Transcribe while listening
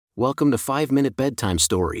Welcome to 5-Minute Bedtime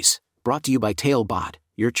Stories, brought to you by Talebot,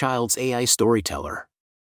 your child's AI storyteller.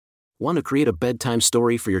 Want to create a bedtime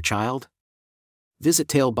story for your child? Visit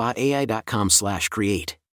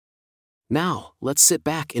talebotai.com/create. Now, let's sit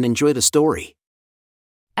back and enjoy the story.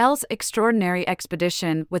 Elle's Extraordinary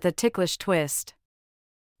Expedition with a Ticklish Twist.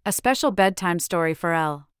 A special bedtime story for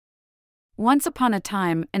Elle. Once upon a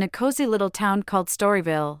time, in a cozy little town called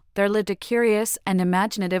Storyville, there lived a curious and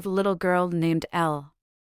imaginative little girl named Elle.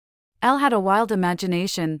 Elle had a wild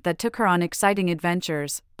imagination that took her on exciting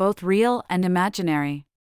adventures, both real and imaginary.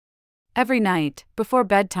 Every night, before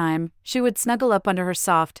bedtime, she would snuggle up under her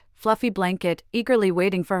soft, fluffy blanket, eagerly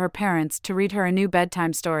waiting for her parents to read her a new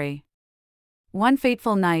bedtime story. One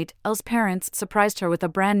fateful night, Elle's parents surprised her with a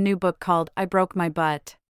brand new book called I Broke My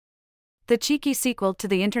Butt. The cheeky sequel to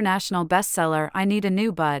the international bestseller I Need a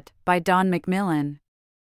New Butt, by Don McMillan.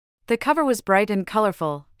 The cover was bright and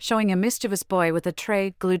colorful, showing a mischievous boy with a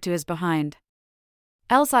tray glued to his behind.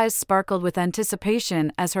 Elle's eyes sparkled with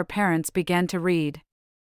anticipation as her parents began to read.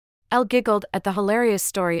 Elle giggled at the hilarious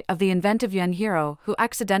story of the inventive young hero who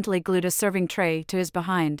accidentally glued a serving tray to his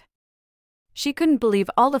behind. She couldn't believe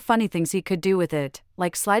all the funny things he could do with it,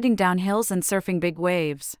 like sliding down hills and surfing big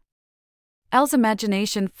waves. Elle's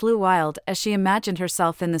imagination flew wild as she imagined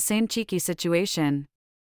herself in the same cheeky situation.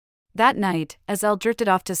 That night, as Elle drifted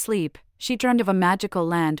off to sleep, she dreamed of a magical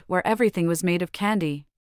land where everything was made of candy.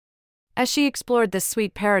 As she explored this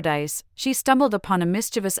sweet paradise, she stumbled upon a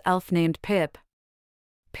mischievous elf named Pip.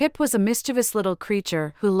 Pip was a mischievous little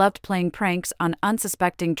creature who loved playing pranks on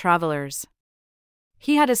unsuspecting travelers.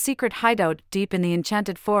 He had a secret hideout deep in the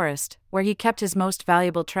enchanted forest, where he kept his most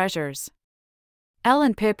valuable treasures. Elle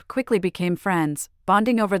and Pip quickly became friends,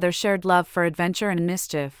 bonding over their shared love for adventure and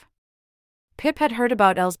mischief. Pip had heard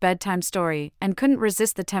about Elle's bedtime story and couldn't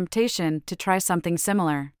resist the temptation to try something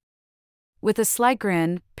similar. With a sly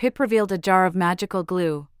grin, Pip revealed a jar of magical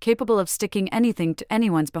glue, capable of sticking anything to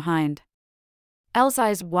anyone's behind. Elle's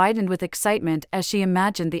eyes widened with excitement as she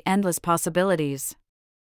imagined the endless possibilities.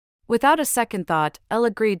 Without a second thought, Elle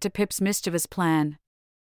agreed to Pip's mischievous plan.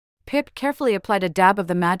 Pip carefully applied a dab of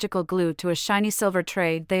the magical glue to a shiny silver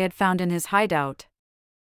tray they had found in his hideout.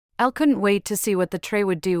 Elle couldn't wait to see what the tray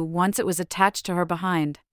would do once it was attached to her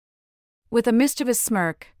behind. With a mischievous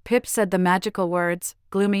smirk, Pip said the magical words,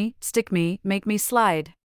 "Glue me, stick me, make me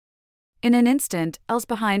slide." In an instant, Elle's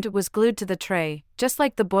behind was glued to the tray, just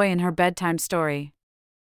like the boy in her bedtime story.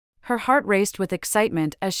 Her heart raced with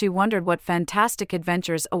excitement as she wondered what fantastic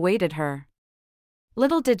adventures awaited her.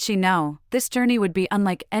 Little did she know, this journey would be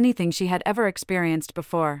unlike anything she had ever experienced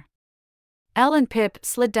before. Elle and Pip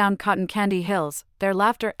slid down cotton candy hills, their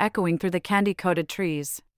laughter echoing through the candy-coated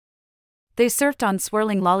trees. They surfed on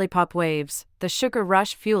swirling lollipop waves, the sugar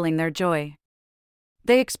rush fueling their joy.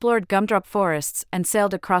 They explored gumdrop forests and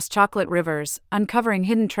sailed across chocolate rivers, uncovering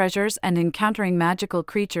hidden treasures and encountering magical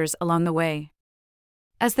creatures along the way.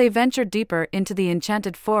 As they ventured deeper into the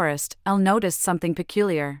enchanted forest, Elle noticed something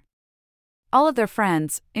peculiar. All of their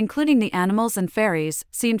friends, including the animals and fairies,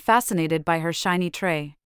 seemed fascinated by her shiny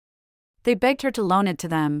tray. They begged her to loan it to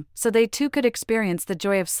them, so they too could experience the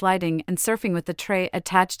joy of sliding and surfing with the tray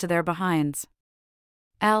attached to their behinds.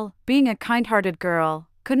 Elle, being a kind-hearted girl,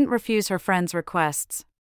 couldn't refuse her friends' requests.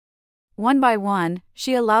 One by one,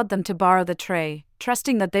 she allowed them to borrow the tray,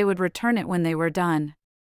 trusting that they would return it when they were done.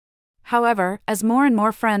 However, as more and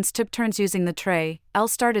more friends took turns using the tray, Elle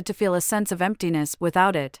started to feel a sense of emptiness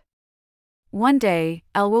without it. One day,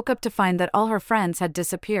 Elle woke up to find that all her friends had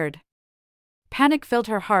disappeared. Panic filled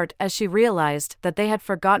her heart as she realized that they had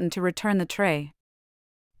forgotten to return the tray.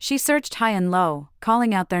 She searched high and low,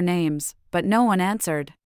 calling out their names, but no one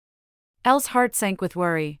answered. Elle's heart sank with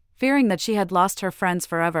worry, fearing that she had lost her friends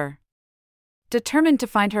forever. Determined to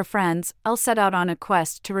find her friends, Elle set out on a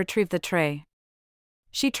quest to retrieve the tray.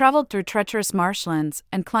 She traveled through treacherous marshlands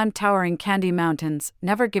and climbed towering candy mountains,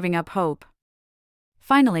 never giving up hope.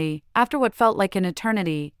 Finally, after what felt like an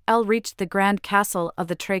eternity, Elle reached the grand castle of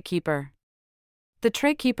the Tray Keeper. The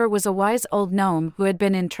Tray Keeper was a wise old gnome who had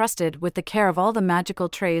been entrusted with the care of all the magical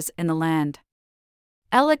trays in the land.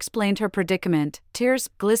 Elle explained her predicament, tears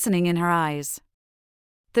glistening in her eyes.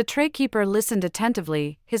 The Tray Keeper listened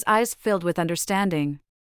attentively, his eyes filled with understanding.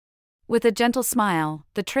 With a gentle smile,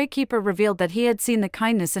 the Tray Keeper revealed that he had seen the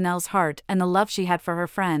kindness in Elle's heart and the love she had for her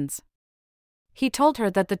friends. He told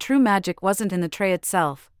her that the true magic wasn't in the tray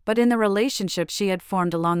itself, but in the relationship she had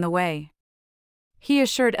formed along the way. He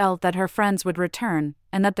assured Elle that her friends would return,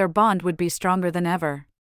 and that their bond would be stronger than ever.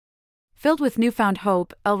 Filled with newfound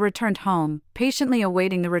hope, Elle returned home, patiently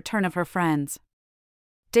awaiting the return of her friends.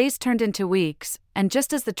 Days turned into weeks, and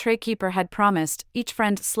just as the tray keeper had promised, each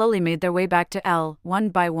friend slowly made their way back to Elle, one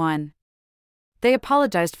by one. They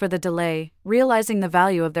apologized for the delay, realizing the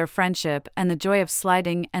value of their friendship and the joy of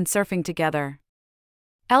sliding and surfing together.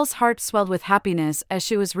 Elle's heart swelled with happiness as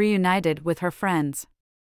she was reunited with her friends.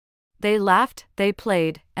 They laughed, they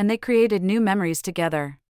played, and they created new memories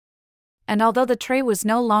together. And although the tray was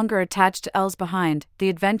no longer attached to Elle's behind, the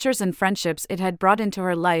adventures and friendships it had brought into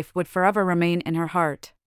her life would forever remain in her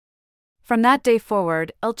heart. From that day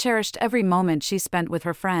forward, Elle cherished every moment she spent with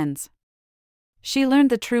her friends. She learned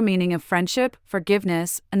the true meaning of friendship,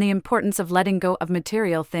 forgiveness, and the importance of letting go of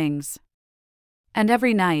material things. And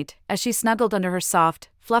every night, as she snuggled under her soft,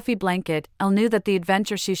 fluffy blanket, Elle knew that the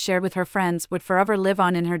adventure she shared with her friends would forever live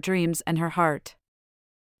on in her dreams and her heart.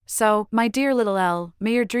 So, my dear little Elle,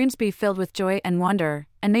 may your dreams be filled with joy and wonder,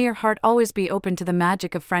 and may your heart always be open to the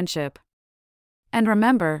magic of friendship. And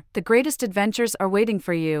remember, the greatest adventures are waiting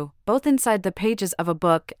for you, both inside the pages of a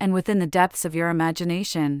book and within the depths of your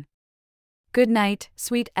imagination. Good night,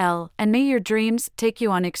 sweet Elle, and may your dreams take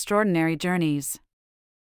you on extraordinary journeys.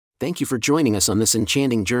 Thank you for joining us on this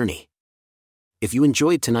enchanting journey. If you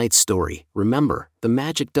enjoyed tonight's story, remember, the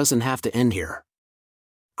magic doesn't have to end here.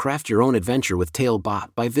 Craft your own adventure with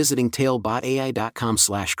Talebot by visiting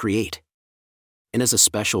talebotai.com/create. And as a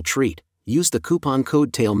special treat, use the coupon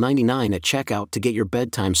code TALE99 at checkout to get your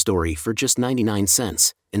bedtime story for just 99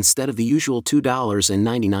 cents, instead of the usual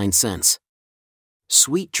 $2.99.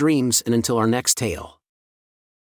 Sweet dreams, and until our next tale.